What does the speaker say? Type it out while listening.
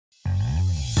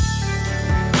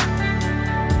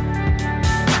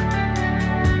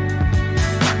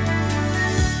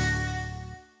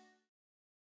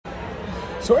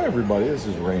So hey everybody, this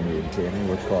is Randy and Tammy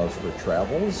with Cause for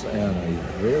Travels, and a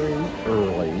very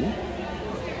early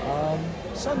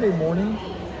Sunday morning,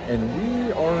 and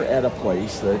we are at a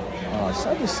place that,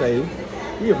 sad to say,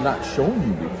 we have not shown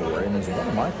you before, and is one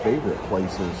of my favorite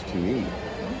places to eat.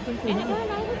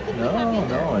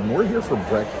 No, and we're here for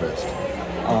breakfast.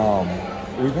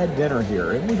 We've had dinner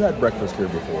here, and we've had breakfast here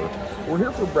before. We're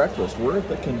here for breakfast. We're at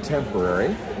the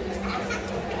Contemporary. And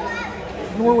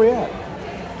where are we at?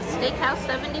 Steakhouse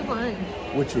 71.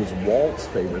 Which was Walt's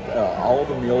favorite. All of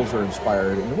the meals are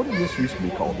inspired. And what did this used to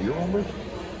be called? Do you remember?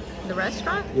 The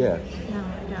restaurant? Yeah. No,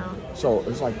 I don't. So it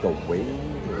was like the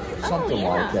Wave or something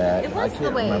like that. It was I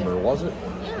can't remember. Was it?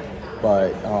 Yeah.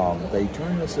 But they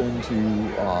turned this into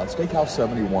Steakhouse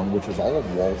 71, which is all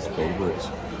of Walt's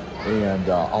favorites. And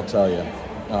I'll tell you,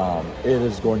 it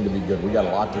is going to be good. We got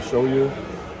a lot to show you.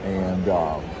 And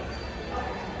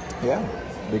yeah,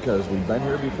 because we've been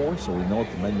here before, so we know what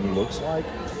the menu looks like.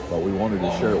 But we wanted to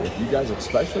share it with you guys,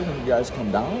 especially when you guys come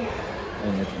down.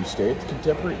 And if you stay at the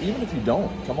Contemporary, even if you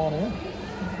don't, come on in.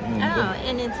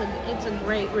 And it's a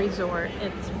great resort.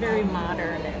 It's very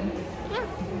modern, and yeah.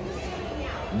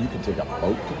 And you can take a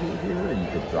boat to get here, and you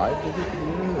can drive to get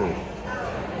here. Or,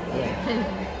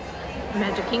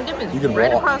 Magic Kingdom is you can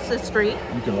right walk across the street.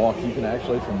 You can walk. You can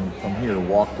actually from here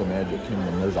walk to Magic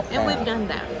Kingdom. There's a path. And we've done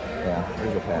that. Yeah,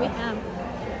 there's a path. We have.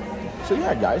 So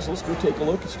yeah, guys, let's go take a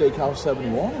look at Steakhouse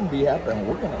 71 and be happy. And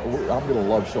I'm gonna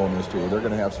love showing this to you. They're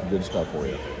gonna have some good stuff for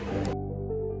you.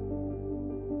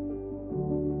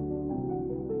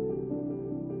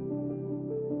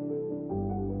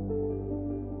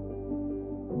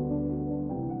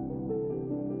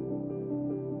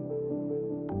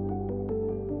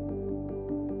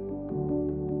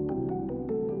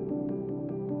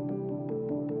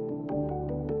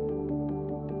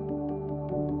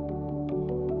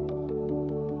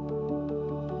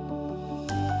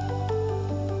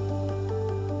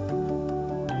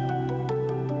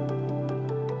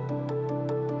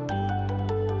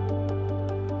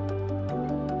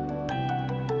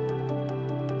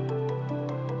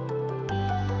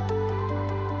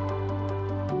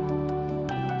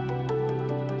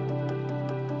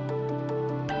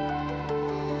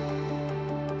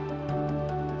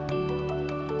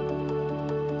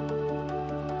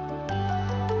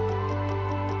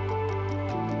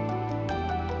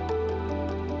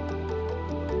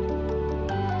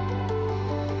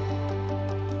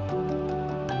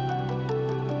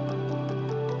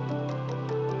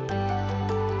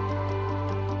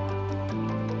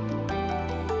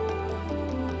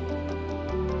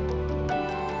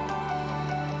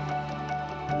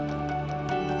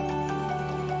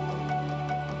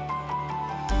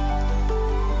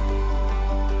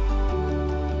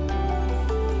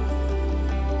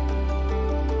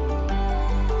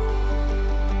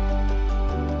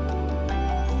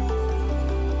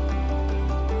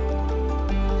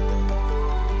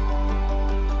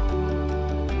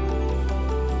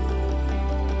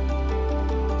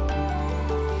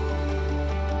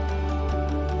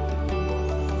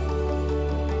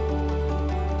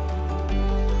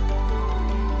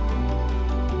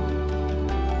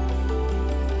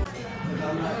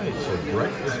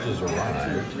 Breakfast is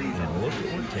arrived, and look at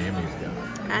what Tammy's got.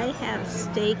 I have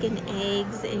steak and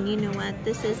eggs, and you know what?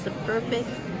 This is the perfect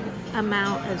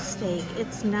amount of steak.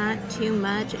 It's not too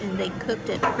much, and they cooked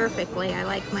it perfectly. I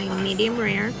like my medium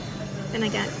rare. Then I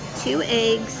got 2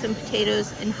 eggs, some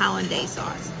potatoes, and hollandaise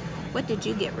sauce. What did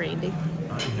you get, Randy?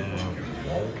 I have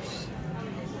Walt's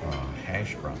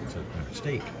hash browns,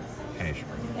 steak hash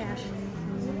browns. Hash.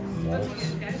 Walt's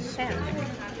steak hash.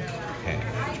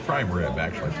 It's prime rib,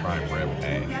 actually. Prime rib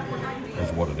hash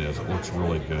is what it is. It looks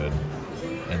really good.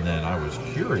 And then I was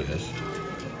curious,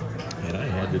 and I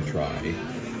had to try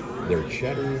their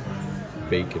cheddar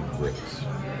bacon grits.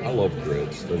 I love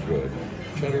grits. They're good.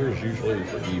 Cheddar is usually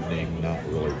for evening, not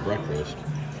really breakfast.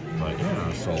 But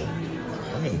yeah, so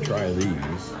I'm going to try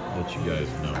these, let you guys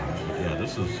know. But yeah,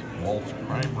 this is Walt's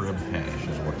prime rib hash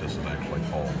is what this is actually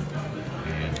called.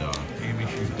 And Tammy,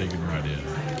 she's digging right in.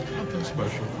 Nothing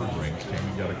special for drinks.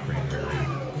 Tammy got a cranberry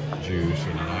juice,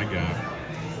 and then I got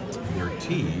their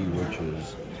tea, which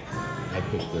is, I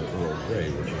picked the Earl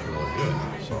Grey, which is really good.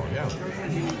 So yeah,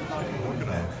 we're going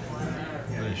to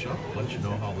finish up, let you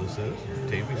know how this is.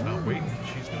 Tammy's not waiting.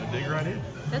 She's going to dig right in.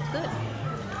 That's good.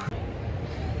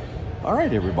 All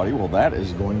right, everybody. Well, that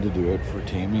is going to do it for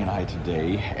Tammy and I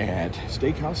today at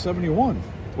Steakhouse 71.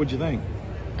 What'd you think?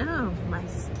 Oh, my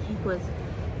steak was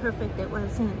perfect. It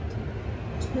wasn't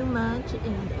too much,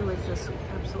 and it was just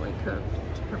absolutely cooked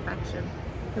to perfection.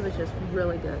 It was just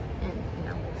really good. And, you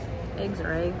know, eggs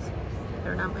are eggs.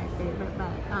 They're not my favorite,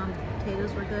 but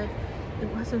potatoes were good. it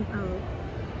wasn't a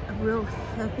real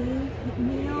heavy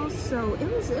meal, so it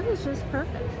was just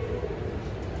perfect.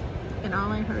 And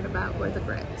all I heard about were the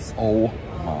grits. Oh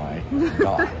my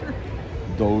God.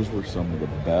 Those were some of the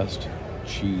best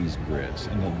cheese grits.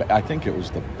 And I think it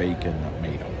was the bacon that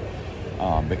made them.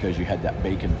 Because you had that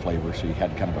bacon flavor, so you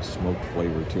had kind of a smoked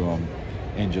flavor to them,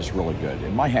 and just really good.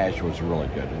 And my hash was really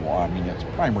good. Well, I mean, it's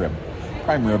prime rib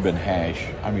and hash.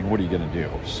 I mean, what are you going to do?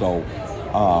 So,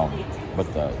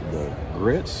 but the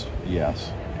grits,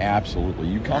 yes, absolutely.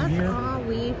 You come here. That's all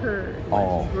we heard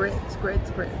was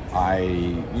grits.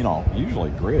 You know, usually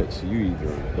grits,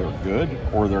 they're good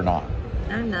or they're not.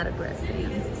 I'm not a grit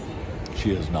fan.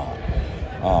 She is not.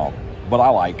 But I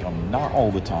like them, not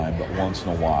all the time, but once in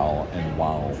a while. And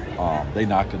while they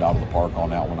knocked it out of the park on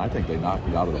that one, I think they knocked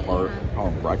it out of the park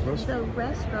on breakfast. The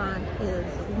restaurant is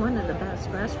one of the best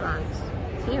restaurants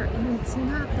here, and it's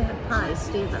not that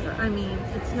priced either. I mean,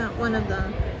 it's not one of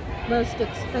the most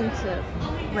expensive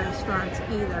restaurants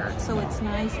either. So it's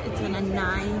nice. It's in a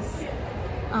nice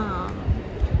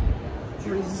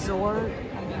resort.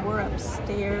 We're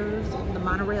upstairs, and the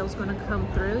monorail's going to come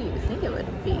through. You would think it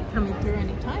would be coming through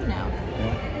any time now.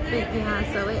 Yeah. But yeah,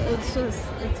 so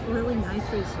it's really nice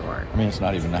resort. I mean, it's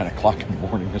not even 9 o'clock in the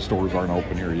morning. The stores aren't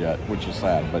open here yet, which is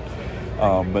sad. But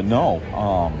no,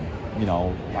 you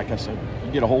know, like I said,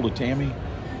 you get a hold of Tammy,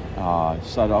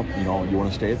 set up. You know, you want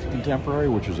to stay at the Contemporary,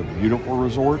 which is a beautiful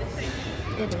resort,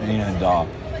 It is. and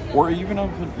or even if,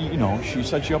 you know, she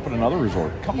sets you up at another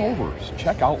resort, come over,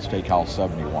 check out Steakhouse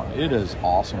 71. It is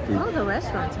awesome food. All the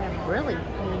restaurants have really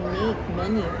unique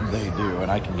menus. They do,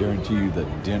 and I can guarantee you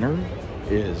that dinner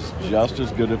is just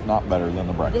as good, if not better, than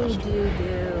the breakfast. They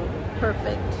do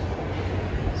perfect.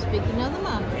 Speaking of the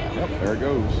monorail. Yep, there it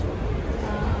goes.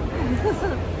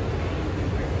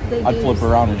 They I'd do flip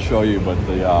around and show you, but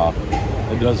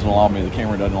it doesn't allow me, the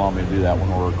camera doesn't allow me to do that when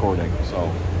we're recording,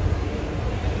 so.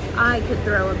 I could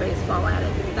throw a baseball at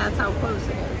it. That's how close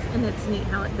it is. And it's neat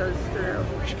how it goes through.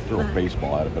 She could throw a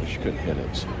baseball at it, but she couldn't hit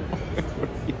it. So.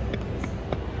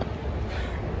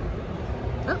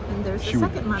 Oh, and there's the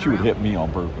second monorail. She would hit me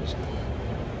on purpose.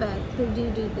 But they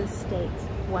do the steaks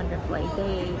wonderfully.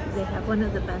 They have one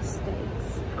of the best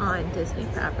steaks on Disney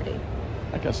property.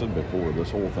 Like I said before,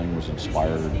 this whole thing was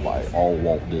inspired by all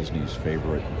Walt Disney's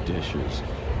favorite dishes.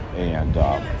 And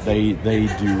they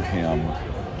do him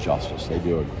justice. They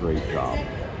do a great job.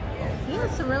 He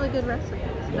has some really good recipes,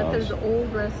 but there's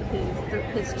old recipes.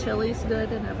 His chili's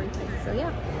good and everything. So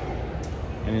yeah.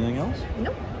 Anything else?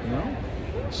 Nope. No.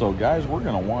 So guys, we're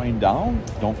going to wind down.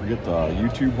 Don't forget the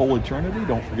YouTube Holy Trinity.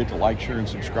 Don't forget to like, share, and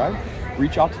subscribe.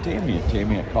 Reach out to Tammy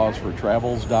at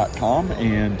causefortravels.com,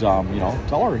 and you know,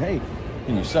 tell her, hey,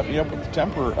 can you set me up with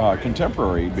the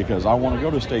Contemporary, because I want to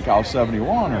go to Steakhouse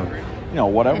 71, or you know,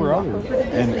 whatever other,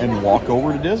 and walk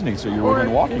over to Disney. So you're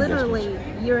within walking distance.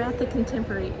 Literally, you're at the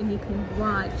Contemporary and you can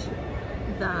watch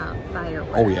the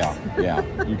fireworks. Oh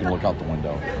yeah, you can look out the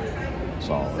window.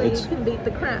 So you can beat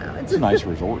the crowd. It's a nice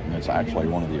resort, and it's actually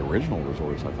one of the original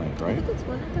resorts, I think, right? I think it's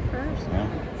one of the first.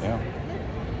 Yeah.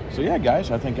 So yeah,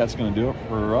 guys, I think that's going to do it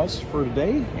for us for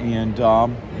today. And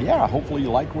yeah, hopefully you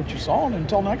like what you saw. And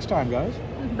until next time, guys.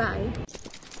 Bye.